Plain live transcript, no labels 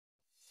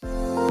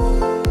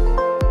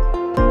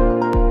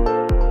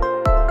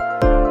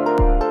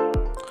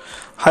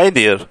Hi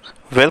there,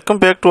 welcome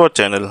back to our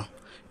channel.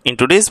 In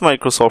today's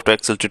Microsoft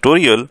Excel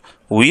tutorial,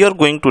 we are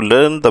going to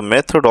learn the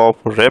method of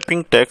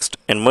wrapping text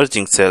and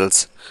merging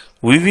cells.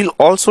 We will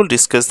also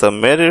discuss the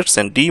merits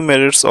and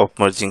demerits of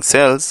merging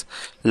cells.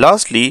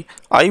 Lastly,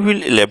 I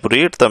will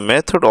elaborate the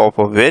method of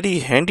a very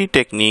handy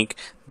technique,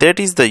 that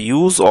is the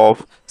use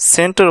of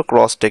center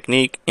across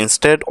technique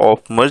instead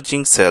of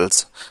merging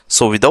cells.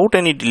 So without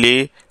any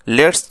delay,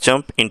 let's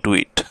jump into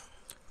it.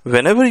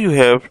 Whenever you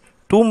have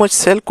too much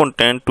cell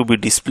content to be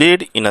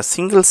displayed in a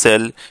single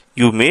cell,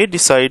 you may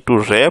decide to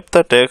wrap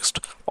the text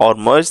or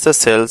merge the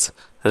cells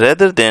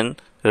rather than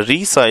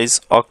resize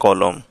a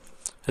column.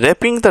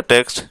 Wrapping the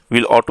text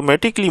will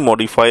automatically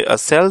modify a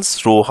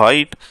cell's row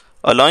height,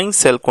 allowing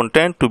cell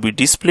content to be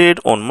displayed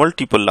on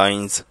multiple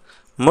lines.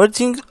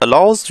 Merging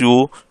allows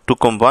you to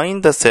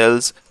combine the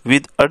cells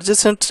with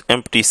adjacent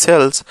empty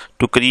cells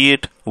to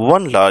create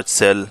one large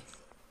cell.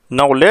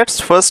 Now let's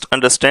first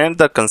understand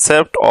the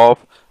concept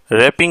of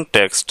wrapping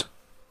text.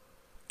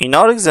 In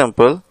our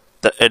example,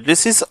 the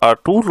addresses are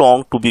too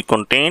long to be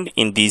contained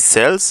in these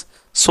cells,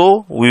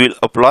 so we will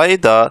apply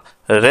the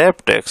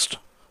wrap text.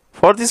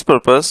 For this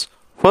purpose,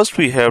 first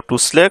we have to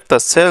select the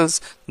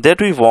cells that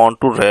we want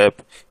to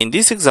wrap. In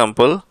this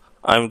example,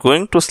 I am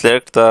going to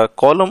select the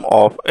column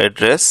of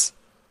address.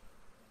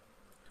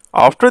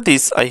 After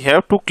this, I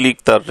have to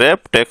click the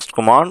wrap text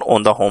command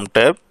on the Home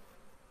tab.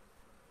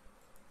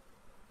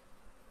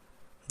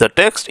 The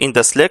text in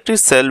the selected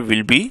cell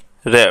will be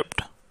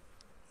wrapped.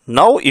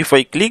 Now if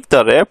I click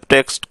the wrap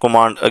text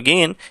command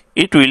again,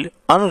 it will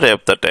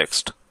unwrap the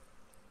text.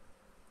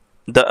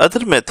 The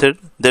other method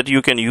that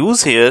you can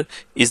use here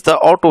is the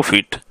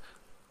autofit.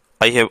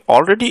 I have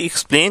already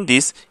explained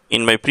this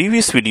in my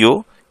previous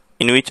video,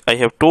 in which I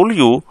have told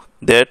you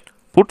that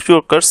put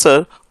your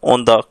cursor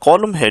on the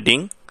column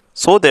heading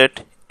so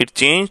that it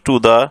changes to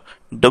the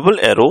double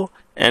arrow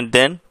and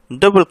then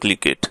double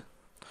click it.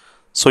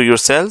 So your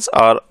cells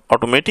are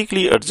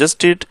automatically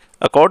adjusted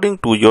according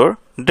to your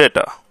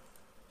data.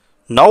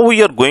 Now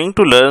we are going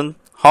to learn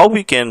how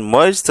we can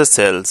merge the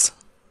cells.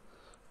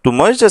 To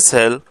merge a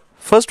cell,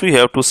 first we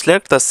have to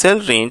select the cell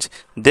range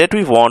that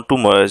we want to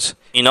merge.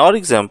 In our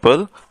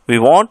example, we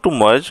want to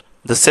merge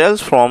the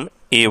cells from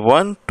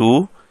A1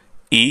 to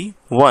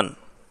E1.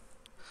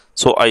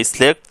 So I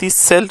select this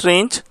cell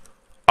range.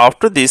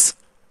 After this,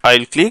 I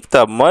will click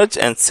the merge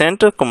and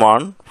center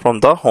command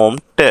from the Home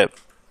tab.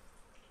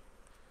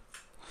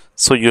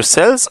 So your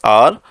cells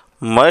are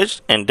merged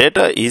and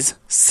data is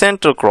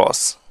center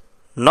across.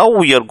 Now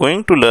we are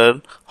going to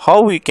learn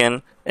how we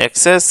can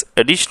access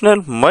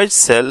additional merge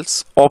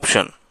cells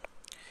option.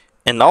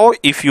 And now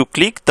if you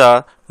click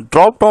the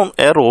drop down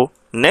arrow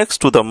next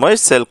to the merge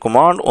cell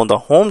command on the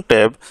Home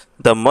tab,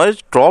 the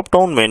merge drop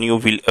down menu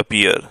will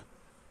appear.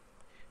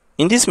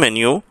 In this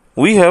menu,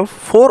 we have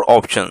four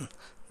options.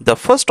 The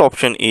first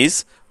option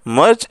is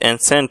merge and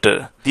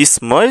center.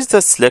 This merges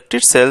the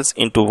selected cells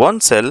into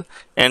one cell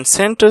and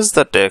centers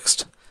the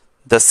text.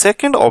 The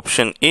second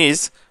option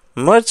is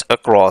merge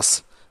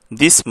across.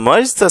 This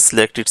merges the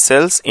selected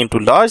cells into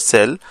large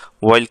cell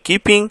while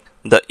keeping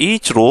the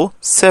each row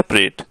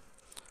separate.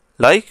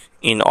 Like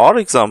in our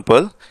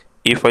example,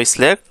 if I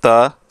select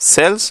the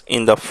cells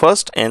in the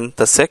first and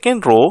the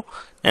second row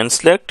and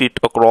select it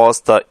across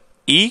the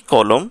E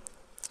column,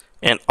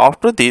 and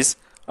after this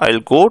I'll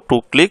go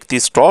to click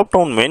this drop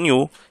down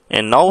menu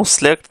and now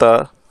select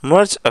the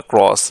merge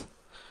across.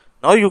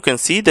 Now you can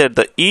see that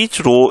the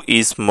each row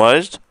is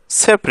merged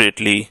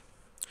separately.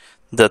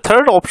 The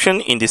third option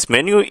in this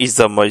menu is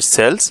the merge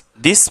cells.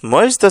 This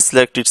merges the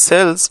selected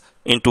cells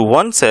into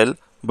one cell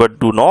but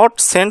do not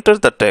center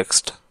the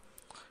text.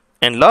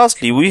 And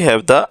lastly, we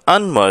have the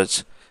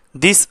unmerge.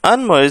 This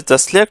unmerges the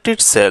selected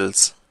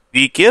cells.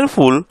 Be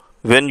careful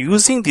when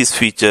using this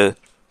feature.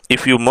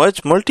 If you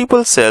merge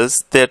multiple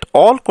cells that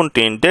all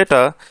contain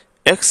data,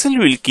 Excel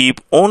will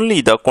keep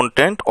only the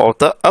content of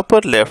the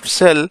upper left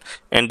cell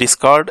and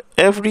discard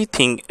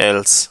everything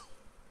else.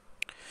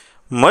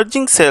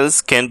 Merging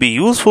cells can be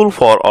useful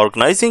for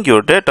organizing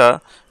your data,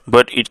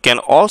 but it can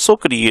also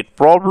create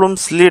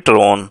problems later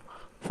on.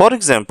 For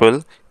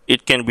example,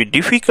 it can be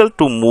difficult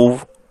to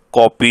move,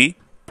 copy,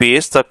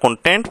 paste the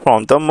content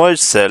from the merged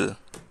cell.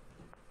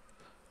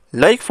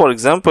 Like for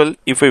example,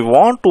 if I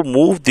want to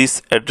move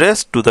this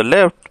address to the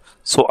left,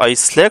 so I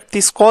select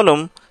this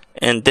column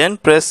and then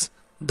press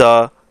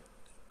the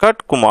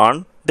cut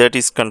command, that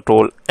is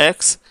Ctrl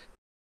X.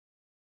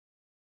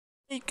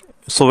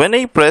 So when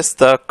I press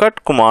the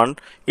cut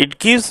command, it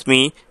gives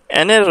me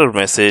an error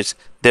message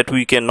that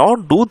we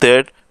cannot do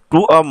that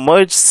to a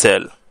merged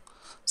cell.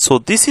 So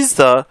this is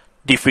the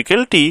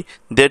difficulty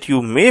that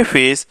you may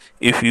face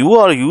if you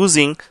are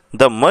using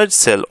the merge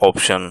cell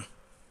option.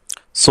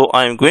 So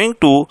I am going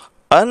to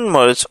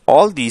unmerge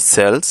all these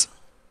cells.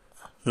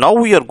 Now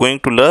we are going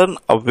to learn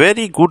a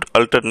very good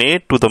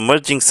alternate to the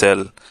merging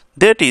cell,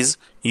 that is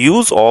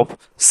use of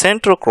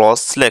center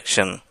across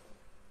selection,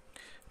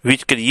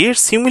 which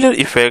creates similar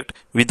effect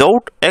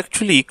without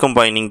actually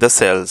combining the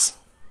cells.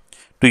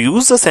 To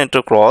use the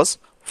center cross,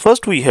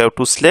 First we have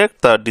to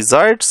select the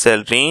desired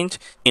cell range.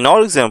 In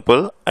our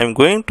example, I am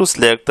going to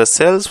select the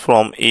cells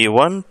from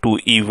A1 to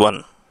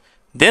E1.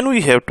 Then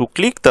we have to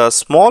click the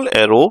small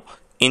arrow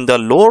in the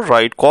lower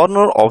right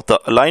corner of the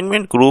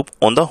alignment group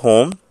on the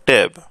Home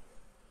tab.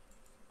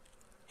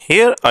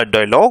 Here a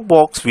dialog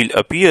box will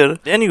appear.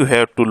 Then you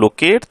have to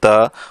locate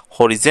the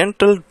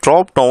horizontal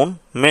drop-down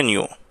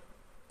menu.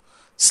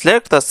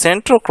 Select the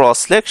center cross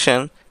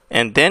selection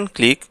and then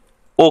click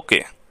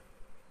OK.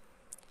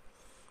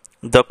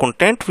 The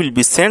content will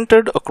be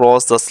centered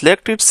across the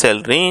selected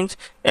cell range.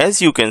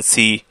 As you can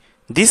see,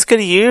 this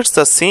creates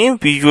the same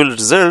visual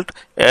result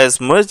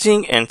as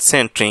merging and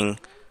centering,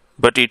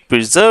 but it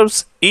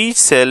preserves each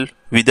cell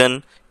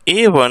within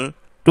A1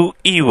 to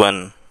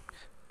E1.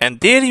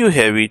 And there you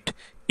have it.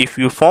 If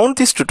you found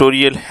this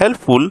tutorial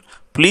helpful,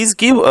 please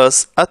give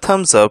us a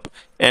thumbs up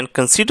and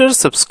consider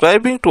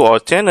subscribing to our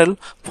channel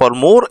for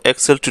more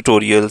Excel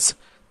tutorials.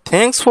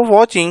 Thanks for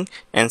watching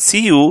and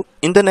see you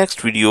in the next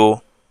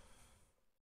video.